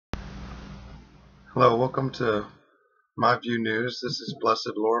Hello, welcome to My View News. This is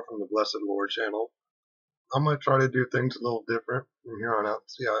Blessed Lore from the Blessed Lore channel. I'm going to try to do things a little different from here on out and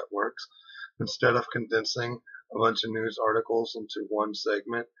see how it works. Instead of condensing a bunch of news articles into one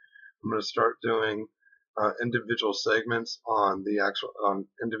segment, I'm going to start doing individual segments on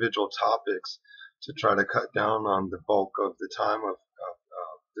individual topics to try to cut down on the bulk of the time of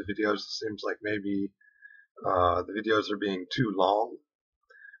the videos. It seems like maybe the videos are being too long,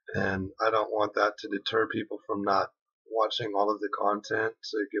 and I don't want that to deter people from not watching all of the content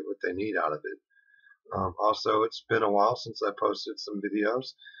to get what they need out of it. Also, it's been a while since I posted some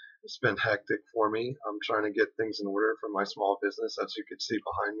videos. It's been hectic for me. I'm trying to get things in order for my small business, as you can see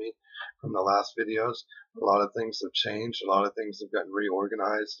behind me from the last videos. A lot of things have changed. A lot of things have gotten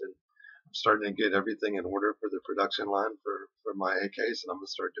reorganized, and I'm starting to get everything in order for the production line for my AKs, and I'm going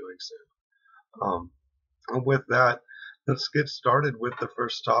to start doing soon. And with that, let's get started with the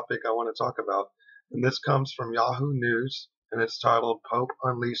first topic I want to talk about. And this comes from Yahoo News, and it's titled Pope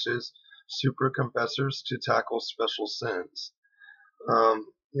Unleashes Super Confessors to Tackle Special Sins.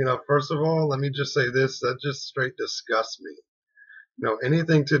 First of all, let me just say this, that just straight disgusts me.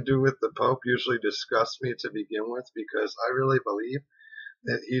 Anything to do with the Pope usually disgusts me to begin with, because I really believe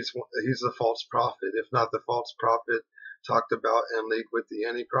that he's a false prophet, if not the false prophet talked about in league with the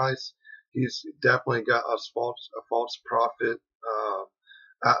Antichrist. He's definitely got a false prophet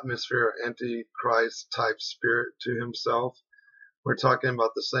atmosphere, Antichrist type spirit to himself. We're talking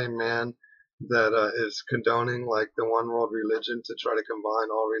about the same man that is condoning like the one world religion to try to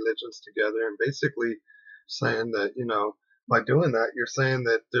combine all religions together, and basically saying that, by doing that, you're saying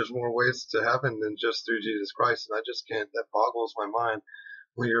that there's more ways to heaven than just through Jesus Christ. And I just can't, that boggles my mind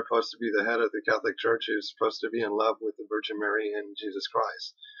when you're supposed to be the head of the Catholic Church, who's supposed to be in love with the Virgin Mary and Jesus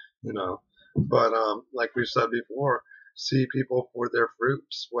Christ. But like we've said before, see people for their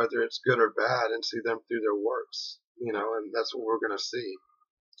fruits, whether it's good or bad, and see them through their works, and that's what we're going to see.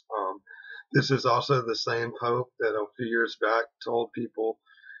 This is also the same Pope that a few years back told people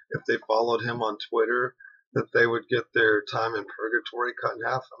if they followed him on Twitter that they would get their time in purgatory cut in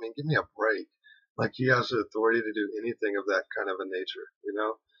half. I mean, give me a break. Like, he has the authority to do anything of that kind of a nature,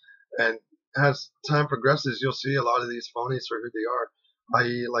 And as time progresses, you'll see a lot of these phonies for who they are,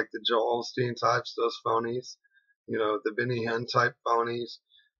 i.e., like the Joel Osteen types, those phonies, the Benny Hinn type phonies,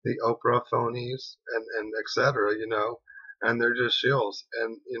 the Oprah phonies, and etc., and they're just shills.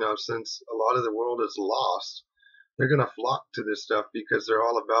 And, since a lot of the world is lost, they're going to flock to this stuff because they're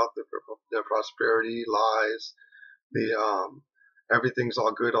all about the prosperity, lies, the everything's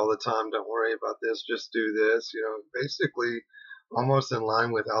all good all the time. Don't worry about this. Just do this. Basically almost in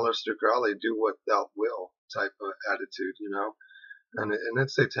line with Aleister Crowley, do what thou will type of attitude, and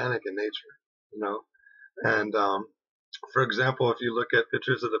it's satanic in nature, And for example, if you look at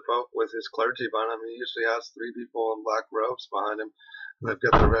pictures of the Pope with his clergy behind him, he usually has three people in black robes behind him, and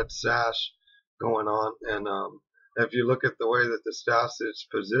they've got the red sash going on. And if you look at the way that the sash is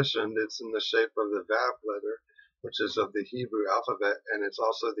positioned, it's in the shape of the Vav letter, which is of the Hebrew alphabet, and it's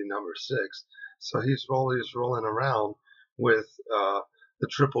also the number 6. So he's rolling around with the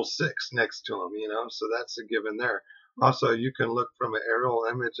 666 next to him, so that's a given there. Also, you can look from an aerial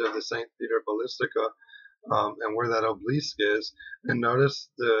image of the St. Peter Basilica and where that obelisk is, and notice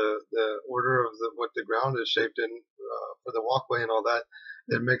the order of what the ground is shaped in for the walkway and all that.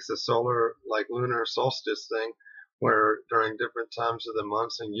 It makes a solar, like lunar solstice thing, where during different times of the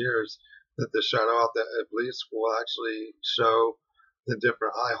months and years, that the shadow out the obelisk will actually show the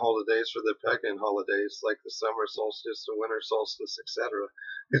different high holidays for the pagan holidays, like the summer solstice, the winter solstice, etc.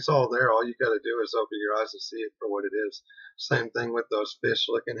 It's all there. All you got to do is open your eyes and see it for what it is. Same thing with those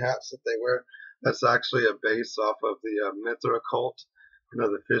fish-looking hats that they wear. That's actually a base off of the Mithra cult,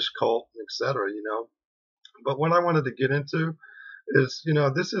 the fish cult, etc. But what I wanted to get into is,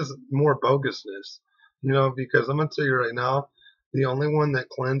 this is more bogusness, because I'm going to tell you right now, the only one that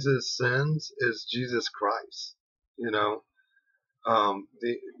cleanses sins is Jesus Christ.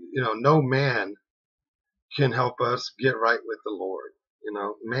 No man can help us get right with the Lord.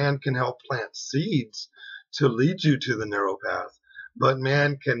 Man can help plant seeds to lead you to the narrow path, but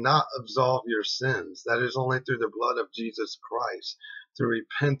man cannot absolve your sins. That is only through the blood of Jesus Christ, through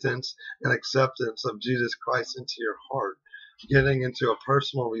repentance and acceptance of Jesus Christ into your heart, getting into a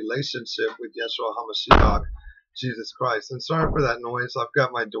personal relationship with Yeshua HaMashiach, Jesus Christ. And sorry for that noise. I've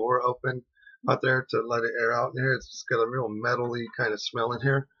got my door open out there to let it air out in here. It's just got a real metally kind of smell in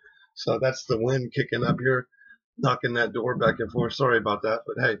here. So that's the wind kicking up here, knocking that door back and forth. Sorry about that,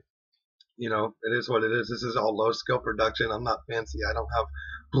 but hey, it is what it is. This is all low scale production. I'm not fancy. I don't have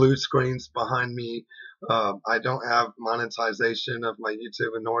blue screens behind me I don't have monetization of my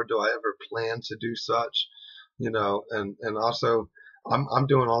YouTube, and nor do I ever plan to do such, and also I'm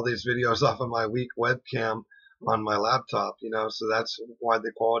doing all these videos off of my weak webcam on my laptop, so that's why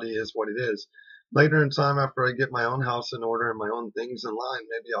the quality is what it is. Later in time, after I get my own house in order and my own things in line,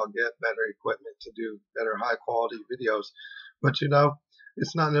 maybe I'll get better equipment to do better high quality videos. But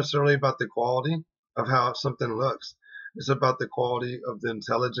it's not necessarily about the quality of how something looks. It's about the quality of the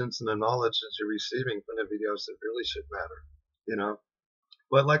intelligence and the knowledge that you're receiving from the videos that really should matter, you know.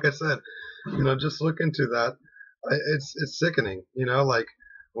 But like I said, just look into that. It's sickening, like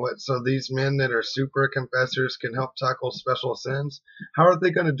what? So these men that are super confessors can help tackle special sins. How are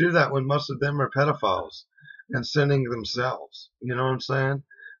they going to do that when most of them are pedophiles and sinning themselves? You know what I'm saying?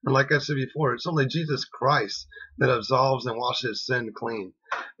 And like I said before, it's only Jesus Christ that absolves and washes sin clean.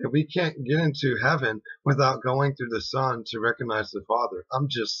 And we can't get into heaven without going through the Son to recognize the Father. I'm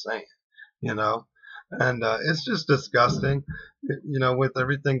just saying, you know. And it's just disgusting, with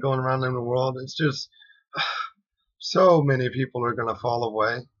everything going around in the world. It's just so many people are going to fall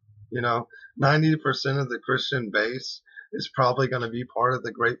away. 90% of the Christian base is probably going to be part of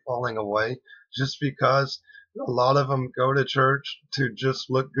the great falling away, just because a lot of them go to church to just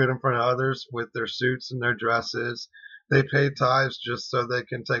look good in front of others with their suits and their dresses. They pay tithes just so they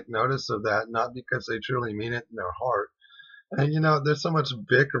can take notice of that, not because they truly mean it in their heart. And there's so much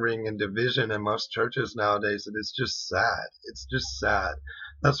bickering and division in most churches nowadays that it's just sad. It's just sad.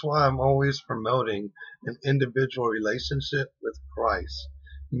 That's why I'm always promoting an individual relationship with Christ.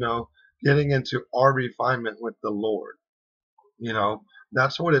 Getting into our refinement with the Lord.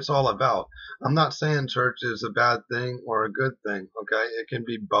 That's what it's all about. I'm not saying church is a bad thing or a good thing, okay? It can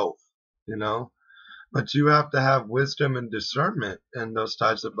be both, but you have to have wisdom and discernment in those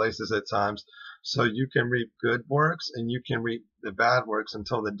types of places at times, so you can reap good works and you can reap the bad works and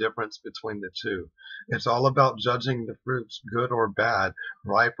tell the difference between the two. It's all about judging the fruits, good or bad,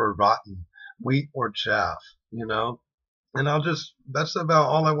 ripe or rotten, wheat or chaff, And that's about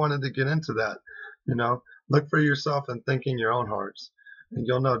all I wanted to get into that. Look for yourself and think in your own hearts. And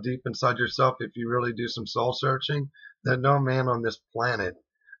you'll know deep inside yourself, if you really do some soul searching, that no man on this planet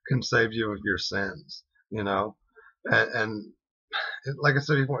can save you of your sins, and like I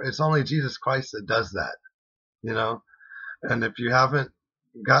said before, it's only Jesus Christ that does that, and if you haven't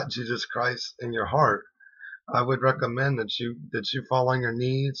got Jesus Christ in your heart, I would recommend that you fall on your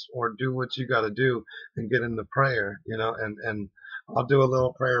knees or do what you got to do and get into prayer, and I'll do a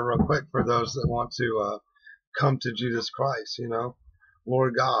little prayer real quick for those that want to come to Jesus Christ.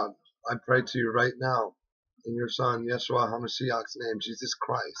 Lord God, I pray to you right now in your Son Yeshua HaMashiach's name, Jesus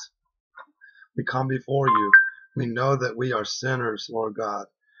Christ. We come before you. We know that we are sinners, Lord God.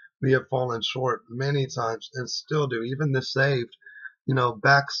 We have fallen short many times and still do. Even the saved,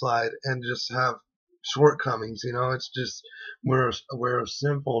 backslide and just have shortcomings. It's just we're a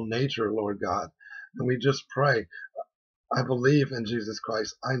sinful nature, Lord God. And we just pray. I believe in Jesus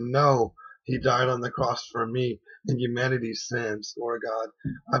Christ. I know he died on the cross for me and humanity's sins, Lord God.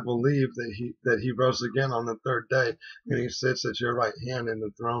 I believe that he rose again on the third day, and he sits at your right hand in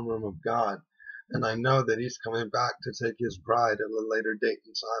the throne room of God. And I know that he's coming back to take his bride at a later date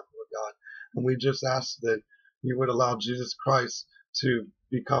in time, Lord God. And we just ask that you would allow Jesus Christ to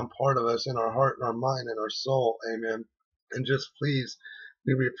become part of us in our heart and our mind and our soul. Amen. And just please,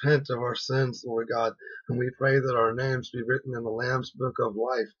 we repent of our sins, Lord God, and we pray that our names be written in the Lamb's book of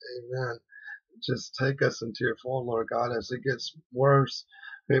life. Amen. Just take us into your fold, Lord God, as it gets worse.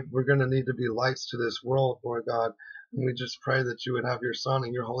 We're going to need to be lights to this world, Lord God. And we just pray that you would have your Son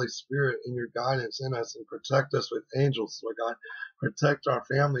and your Holy Spirit and your guidance in us and protect us with angels, Lord God. Protect our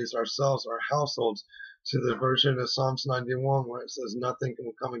families, ourselves, our households, to the version of Psalms 91 where it says nothing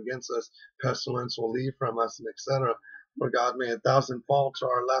can come against us, pestilence will leave from us, and etc. Lord God, may 1,000 fall to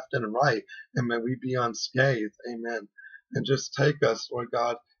our left and right, and may we be unscathed. Amen. And just take us, Lord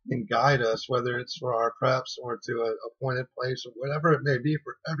God, and guide us, whether it's for our preps or to an appointed place or whatever it may be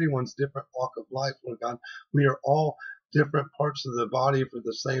for everyone's different walk of life, Lord God. We are all different parts of the body for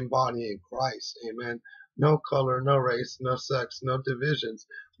the same body in Christ. Amen. No color, no race, no sex, no divisions.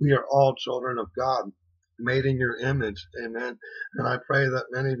 We are all children of God, made in your image. Amen. And I pray that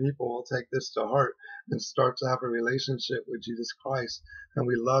many people will take this to heart and start to have a relationship with Jesus Christ. And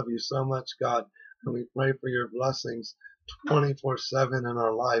we love you so much, God. And we pray for your blessings 24/7 in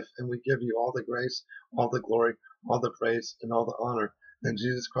our life. And we give you all the grace, all the glory, all the praise, and all the honor. In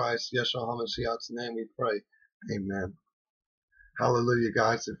Jesus Christ, Yeshua HaMashiach's name we pray. Amen. Hallelujah,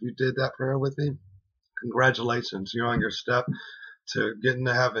 guys. If you did that prayer with me, congratulations. You're on your step to get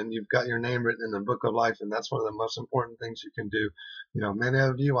into heaven. You've got your name written in the book of life, and that's one of the most important things you can do. Many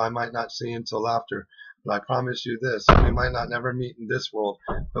of you I might not see until after, But I promise you this, we might not never meet in this world,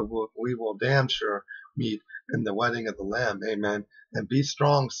 but we will damn sure meet in the wedding of the Lamb. Amen. And be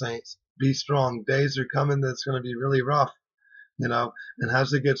strong, saints. Be strong. Days are coming that's going to be really rough, you know, and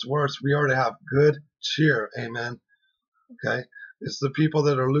as it gets worse, we are to have good cheer. Amen. Okay? It's the people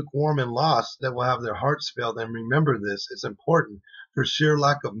that are lukewarm and lost that will have their hearts failed. And remember this, it's important. For sheer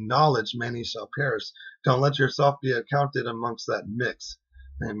lack of knowledge, many shall perish. Don't let yourself be accounted amongst that mix.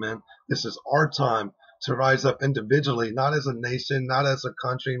 Amen. This is our time to rise up individually, not as a nation, not as a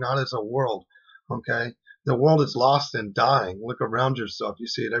country, not as a world. Okay? The world is lost and dying. Look around yourself. You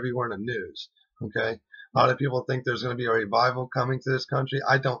see it everywhere in the news. Okay? A lot of people think there's going to be a revival coming to this country.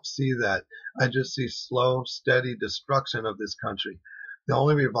 I don't see that. I just see slow, steady destruction of this country. The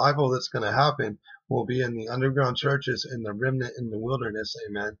only revival that's going to happen will be in the underground churches and the remnant in the wilderness.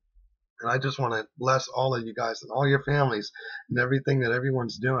 Amen. And I just want to bless all of you guys and all your families and everything that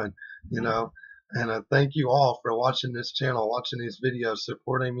everyone's doing, you know. And thank you all for watching this channel, watching these videos,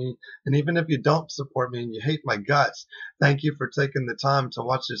 supporting me. And even if you don't support me and you hate my guts, thank you for taking the time to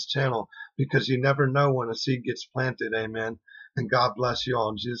watch this channel, because you never know when a seed gets planted. Amen. And God bless you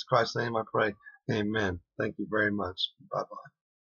all. In Jesus Christ's name I pray. Amen. Thank you very much. Bye-bye.